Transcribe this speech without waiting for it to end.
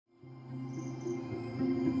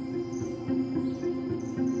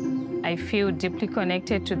I feel deeply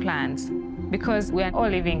connected to plants because we are all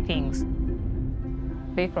living things.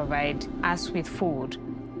 They provide us with food.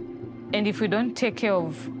 And if we don't take care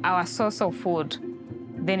of our source of food,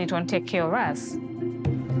 then it won't take care of us.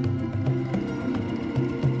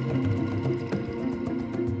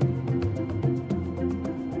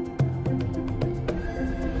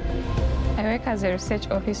 I work as a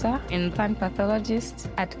research officer and plant pathologist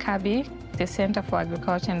at CABI, the Center for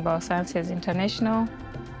Agriculture and Biosciences International.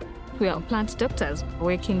 We are plant doctors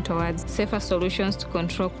working towards safer solutions to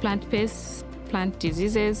control plant pests, plant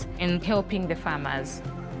diseases, and helping the farmers.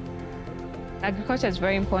 Agriculture is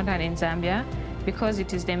very important in Zambia because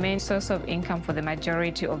it is the main source of income for the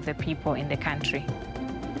majority of the people in the country.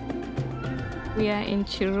 We are in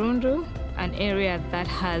Chirundu, an area that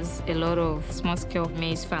has a lot of small-scale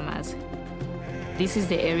maize farmers. This is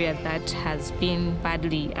the area that has been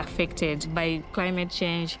badly affected by climate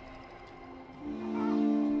change.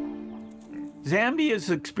 Zambia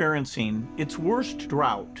is experiencing its worst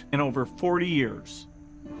drought in over 40 years.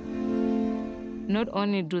 Not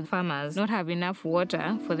only do farmers not have enough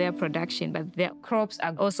water for their production, but their crops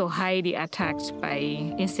are also highly attacked by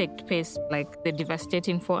insect pests like the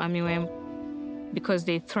devastating fall armyworm because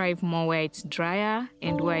they thrive more where it's drier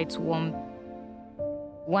and where it's warm.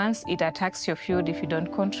 Once it attacks your field, if you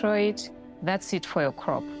don't control it, that's it for your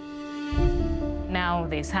crop. Now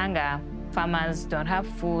there's hunger. Farmers don't have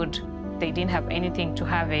food. They didn't have anything to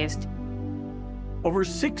harvest. Over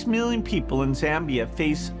 6 million people in Zambia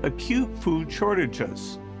face acute food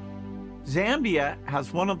shortages. Zambia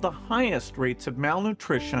has one of the highest rates of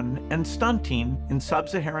malnutrition and stunting in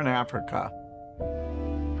sub-Saharan Africa.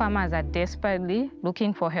 Farmers are desperately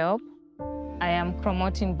looking for help. I am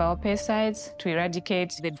promoting biopesticides to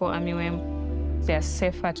eradicate the fall armyworm. They are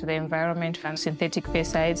safer to the environment than synthetic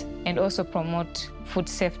pesticides and also promote food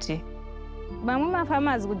safety.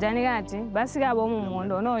 Farmers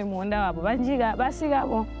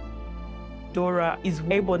Dora is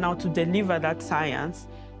able now to deliver that science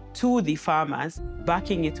to the farmers,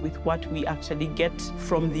 backing it with what we actually get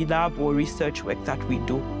from the lab or research work that we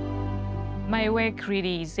do. My work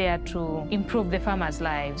really is there to improve the farmers'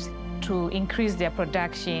 lives, to increase their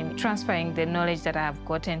production, transferring the knowledge that I have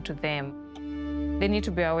gotten to them. They need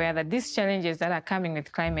to be aware that these challenges that are coming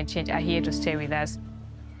with climate change are here to stay with us.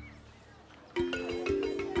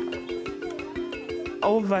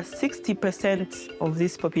 Over 60% of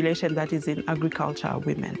this population that is in agriculture are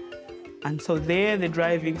women. And so they're the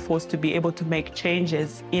driving force to be able to make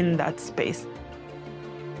changes in that space.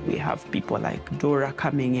 We have people like Dora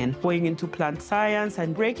coming in, going into plant science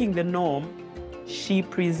and breaking the norm. She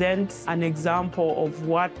presents an example of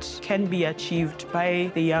what can be achieved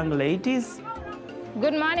by the young ladies.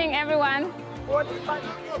 Good morning, everyone.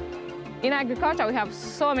 In agriculture, we have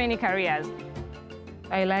so many careers.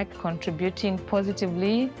 I like contributing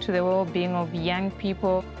positively to the well-being of young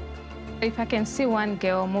people. If I can see one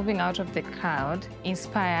girl moving out of the crowd,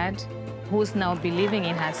 inspired, who's now believing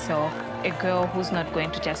in herself, a girl who's not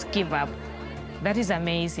going to just give up, that is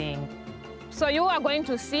amazing. So you are going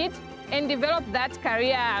to sit and develop that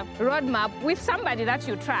career roadmap with somebody that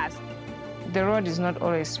you trust. The road is not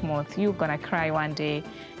always smooth. You're gonna cry one day.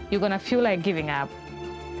 You're gonna feel like giving up.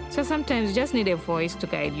 So sometimes you just need a voice to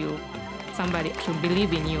guide you, somebody to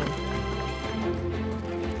believe in you.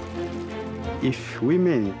 If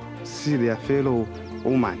women see their fellow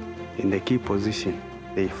woman in the key position,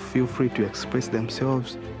 they feel free to express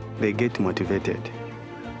themselves, they get motivated.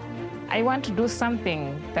 I want to do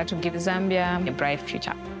something that will give Zambia a bright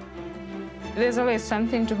future. There's always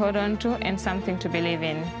something to hold on to and something to believe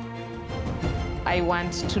in. I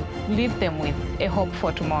want to leave them with a hope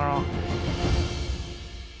for tomorrow.